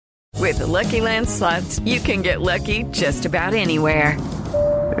With the Lucky Land Slots, you can get lucky just about anywhere.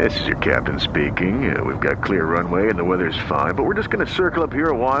 This is your captain speaking. We've got clear runway and the weather's fine, but we're just going to circle up here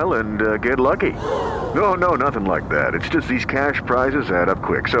a while and get lucky. No, nothing like that. It's just these cash prizes add up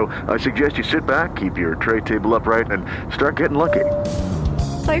quick. So I suggest you sit back, keep your tray table upright, and start getting lucky.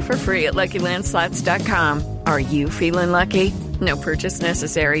 Play for free at LuckyLandSlots.com. Are you feeling lucky? No purchase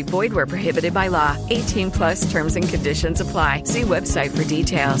necessary. Void where prohibited by law. 18+ terms and conditions apply. See website for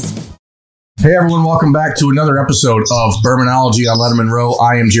details. Hey everyone, welcome back to another episode of Bermanology on Letterman Row.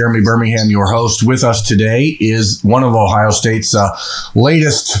 I am Jeremy Birmingham, your host. With us today is one of Ohio State's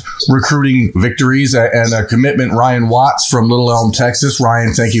latest recruiting victories and a commitment, Ryan Watts from Little Elm, Texas.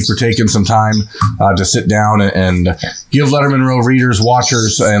 Ryan, thank you for taking some time to sit down and give Letterman Row readers,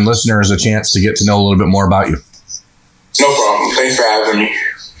 watchers, and listeners a chance to get to know a little bit more about you. No problem. Thanks for having me.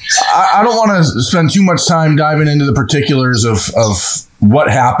 I don't want to spend too much time diving into the particulars of what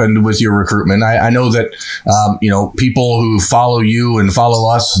happened with your recruitment. I know that people who follow you and follow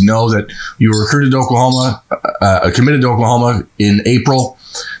us know that you were recruited to Oklahoma, committed to Oklahoma in April,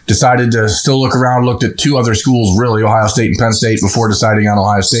 decided to still look around, looked at two other schools, really, Ohio State and Penn State, before deciding on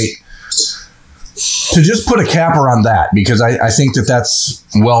Ohio State. To just put a capper on that, because I think that that's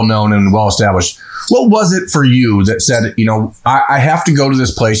well known and well established. What was it for you that said, I have to go to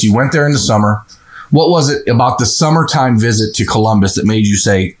this place? You went there in the summer. What was it about the summertime visit to Columbus that made you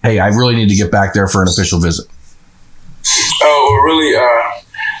say, hey, I really need to get back there for an official visit? I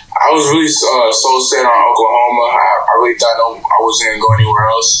was really so set on Oklahoma. I really thought I wasn't going to go anywhere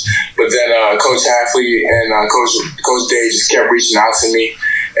else. But then Coach Hafley and Coach Day just kept reaching out to me.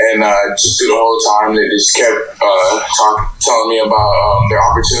 And just through the whole time, they just kept telling me about the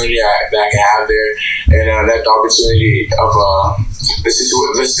opportunity that I can have there, and that the opportunity of the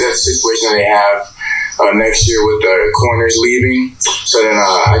situation they have next year with the corners leaving. So then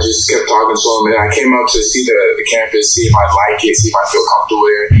I just kept talking to them, and I came up to see the campus, see if I like it, see if I feel comfortable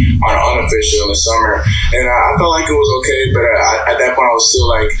there on an unofficial in the summer. And I felt like it was okay, but at that point I was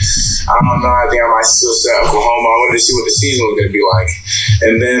still like, I don't know, I think I might still stay at Oklahoma. I wanted to see what the season was going to be like.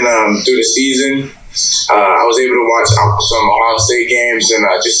 And then through the season, I was able to watch some Ohio State games and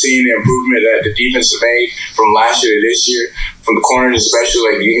just seeing the improvement that the defense made from last year to this year, from the corners especially.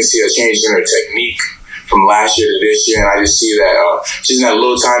 Like, you can see a change in their technique from last year to this year, and I just see that just in that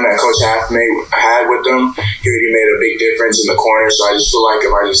little time that Coach Hafley had with them, he already made a big difference in the corner. So I just feel like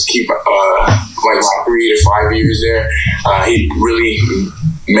if I just keep like my 3 to 5 years there, he'd really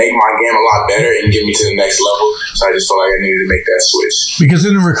make my game a lot better and get me to the next level. So I just felt like I needed to make that switch. Because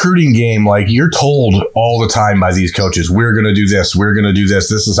in the recruiting game, like, you're told all the time by these coaches, we're going to do this, we're going to do this,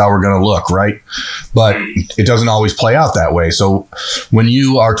 this is how we're going to look, right? But it doesn't always play out that way. So when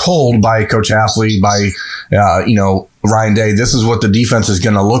you are told by Coach Hafley, by Ryan Day, this is what the defense is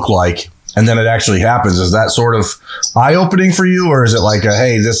going to look like, and then it actually happens, is that sort of eye-opening for you, or is it like,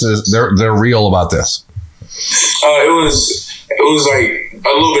 hey, this is they're real about this? It was like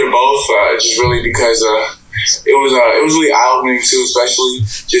a little bit of both, just really because it was really eye-opening too, especially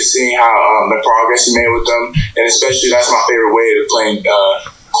just seeing how the progress he made with them, and especially that's my favorite way to play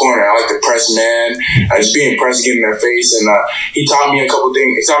corner. I like to press man, just being pressed, getting in their face, and he taught me a couple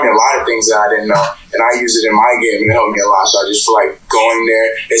things. He taught me a lot of things that I didn't know, and I use it in my game and it helped me a lot. So I just feel like going there,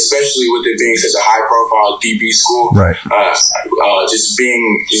 especially with it being such a high-profile DB school, right? Just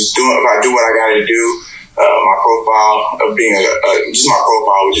doing, if I do what I got to do, my profile of being just my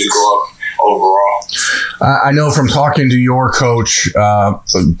profile would just go up overall. I know from talking to your coach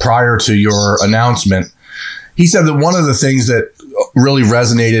prior to your announcement, he said that one of the things that really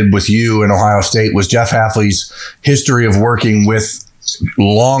resonated with you in Ohio State was Jeff Hafley's history of working with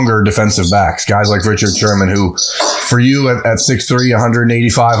longer defensive backs, guys like Richard Sherman, who for you at 6'3",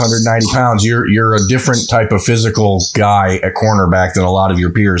 185, 190 pounds, you're a different type of physical guy at cornerback than a lot of your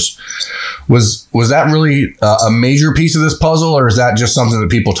peers. Was that really a major piece of this puzzle, or is that just something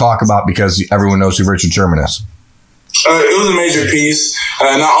that people talk about because everyone knows who Richard Sherman is? It was a major piece.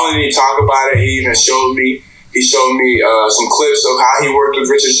 Not only did he talk about it, he even showed me. He showed me some clips of how he worked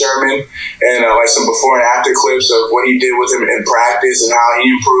with Richard Sherman, and like some before and after clips of what he did with him in practice and how he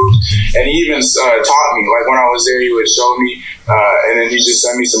improved. And he even taught me, like when I was there, he would show me, and then he just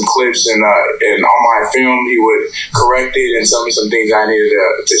sent me some clips, and on my film, he would correct it and tell me some things I needed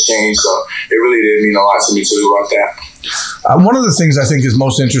to change. So it really did mean a lot to me too about that. One of the things I think is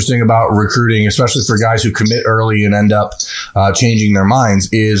most interesting about recruiting, especially for guys who commit early and end up changing their minds,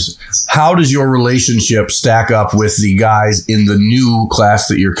 is how does your relationship stack up with the guys in the new class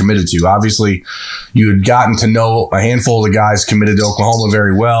that you're committed to? Obviously, you had gotten to know a handful of the guys committed to Oklahoma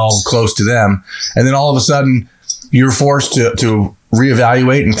very well, close to them, and then all of a sudden you're forced to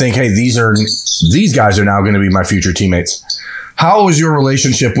reevaluate and think, hey, these guys are now going to be my future teammates. How was your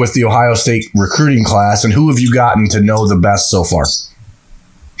relationship with the Ohio State recruiting class, and who have you gotten to know the best so far? So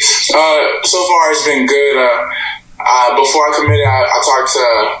far, it's been good. Before I committed, I talked to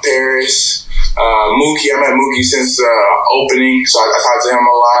Paris, Mookie. I met Mookie since opening, so I talked to him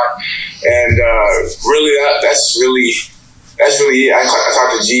a lot. And really, that's really it. I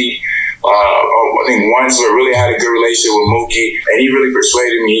talked to G. I think once, but really had a good relationship with Mookie, and he really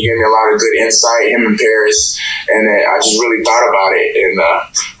persuaded me. He gave me a lot of good insight, him and Paris, and I just really thought about it. And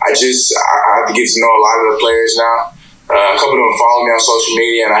I have to get to know a lot of the players now. A couple of them follow me on social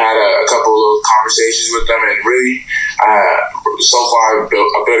media, and I had a couple of little conversations with them, and really, so far, I've built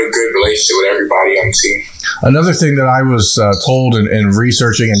a good relationship with everybody on the team. Another thing that I was told in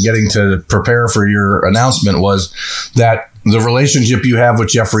researching and getting to prepare for your announcement was that the relationship you have with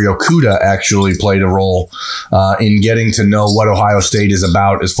Jeffrey Okudah actually played a role in getting to know what Ohio State is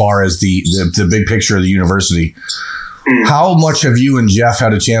about as far as the big picture of the university. How much have you and Jeff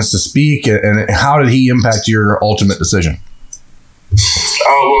had a chance to speak, and how did he impact your ultimate decision?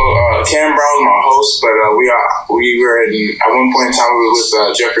 Cam Brown was my host, but we were at one point in time we were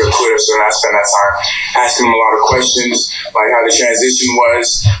with Jeffrey Okudah, so I spent that time asking him a lot of questions, like how the transition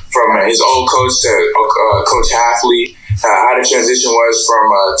was from his old coach to Coach Hafley, how the transition was from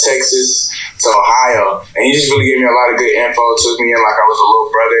Texas to Ohio, and he just really gave me a lot of good info, took me in like I was a little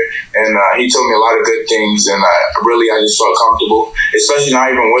brother, and he told me a lot of good things, and I just felt comfortable, especially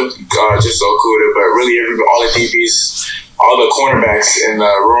not even with just Okudah, but really all the DBs, all the cornerbacks in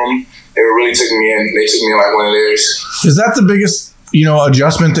the room, they really took me in. They took me in like one of theirs. Is that the biggest,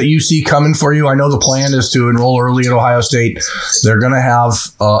 adjustment that you see coming for you? I know the plan is to enroll early at Ohio State. They're going to have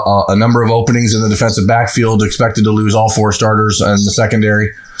a number of openings in the defensive backfield, expected to lose all 4 starters in the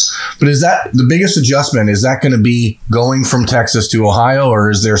secondary. But is that the biggest adjustment? Is that going to be going from Texas to Ohio, or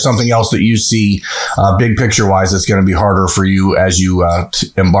is there something else that you see big picture-wise that's going to be harder for you as you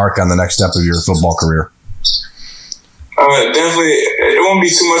embark on the next step of your football career? Definitely, it won't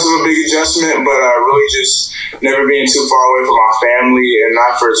be too much of a big adjustment, but really just never being too far away from my family and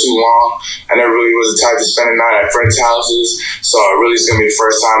not for too long. I never really was the type to spend a night at friends' houses, so really it's going to be the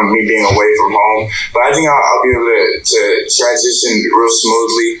first time of me being away from home. But I think I'll be able to transition real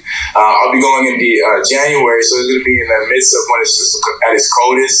smoothly. I'll be going in January, so it's going to be in the midst of when it's just at its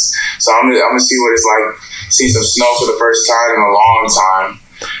coldest. So I'm gonna see what it's like, see some snow for the first time in a long time.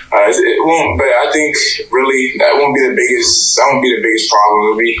 It won't, but I think really that won't be the biggest. That won't be the biggest problem.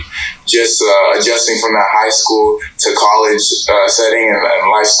 It'll be just adjusting from that high school to college setting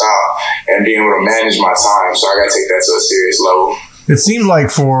and lifestyle, and being able to manage my time. So I got to take that to a serious level. It seemed like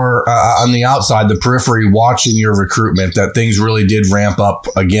for on the outside, the periphery, watching your recruitment, that things really did ramp up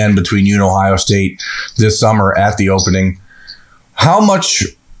again between you and Ohio State this summer at the opening. How much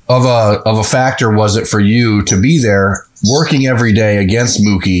of a factor was it for you to be there, working every day against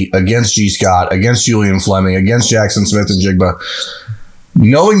Mookie, against G. Scott, against Julian Fleming, against Jackson Smith and Jigba,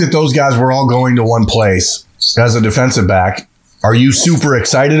 knowing that those guys were all going to one place as a defensive back? Are you super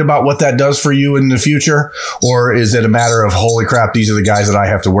excited about what that does for you in the future? Or is it a matter of, holy crap, these are the guys that I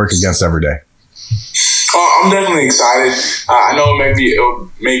have to work against every day? I'm definitely excited. I know it'll make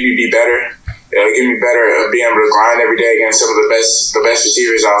me be better. It'll get me better at being able to grind every day against some of the best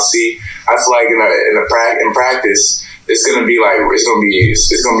receivers I'll see. I feel like in practice, it's gonna be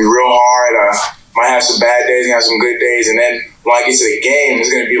real hard. Might have some bad days, have some good days, and then when I get to the game,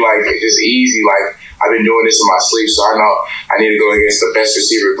 it's gonna be like just easy. Like I've been doing this in my sleep, so I know I need to go against the best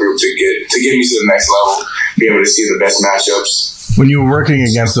receiver group to get me to the next level, be able to see the best matchups. When you were working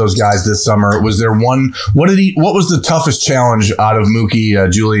against those guys this summer, was there one? What was the toughest challenge out of Mookie,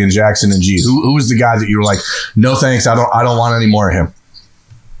 Julian, Jackson, and G? Who was the guy that you were like, no thanks, I don't want any more of him?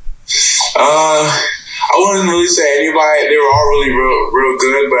 I wouldn't really say anybody. They were all really real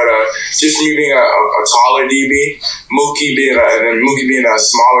good, but just me being a taller DB, Mookie being a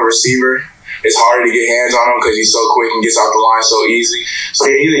smaller receiver, it's harder to get hands on him because he's so quick and gets off the line so easy. So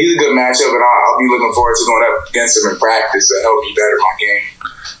yeah, he's a good matchup, and I'll be looking forward to going up against him in practice to help me better my game.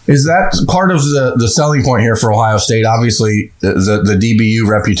 Is that part of the selling point here for Ohio State? Obviously, the DBU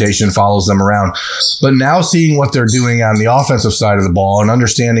reputation follows them around. But now seeing what they're doing on the offensive side of the ball and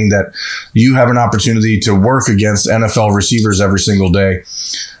understanding that you have an opportunity to work against NFL receivers every single day,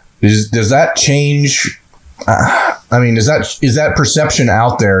 does that change? Is that perception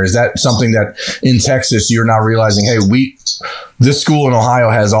out there? Is that something that in Texas you're now realizing, hey, this school in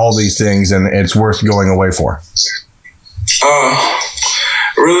Ohio has all these things and it's worth going away for?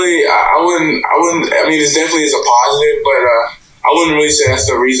 Really, I wouldn't. I mean, it definitely is a positive, but I wouldn't really say that's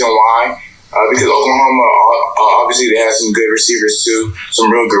the reason why. because Oklahoma, obviously, they had some good receivers too, some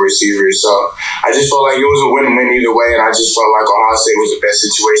real good receivers. So I just felt like it was a win-win either way, and I just felt like Ohio State was the best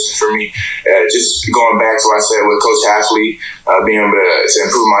situation for me. Just going back to what I said with Coach Hafley, being able to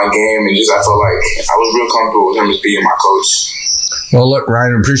improve my game, and just I felt like I was real comfortable with him as being my coach. Well, look,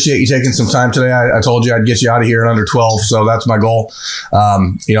 Ryan, I appreciate you taking some time today. I told you I'd get you out of here in under 12, so that's my goal.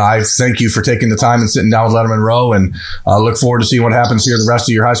 I thank you for taking the time and sitting down with Letterman Row, and look forward to seeing what happens here the rest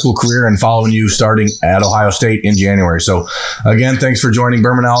of your high school career and following you starting at Ohio State in January. So, again, thanks for joining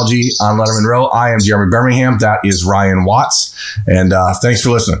Bermanology on Letterman Row. I am Jeremy Birmingham. That is Ryan Watts, and thanks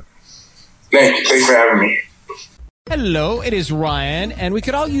for listening. Thank you. Thanks for having me. Hello, it is Ryan, and we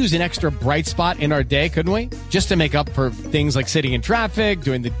could all use an extra bright spot in our day, couldn't we? Just to make up for things like sitting in traffic,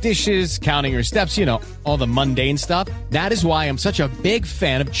 doing the dishes, counting your steps, all the mundane stuff. That is why I'm such a big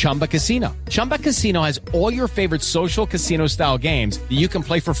fan of Chumba Casino. Chumba Casino has all your favorite social casino-style games that you can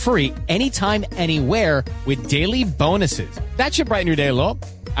play for free anytime, anywhere with daily bonuses. That should brighten your day a little.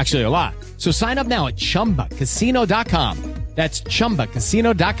 Actually, a lot. So sign up now at ChumbaCasino.com. That's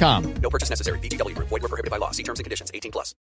ChumbaCasino.com. No purchase necessary. VGW Group. Void where prohibited by law. See terms and conditions. 18+.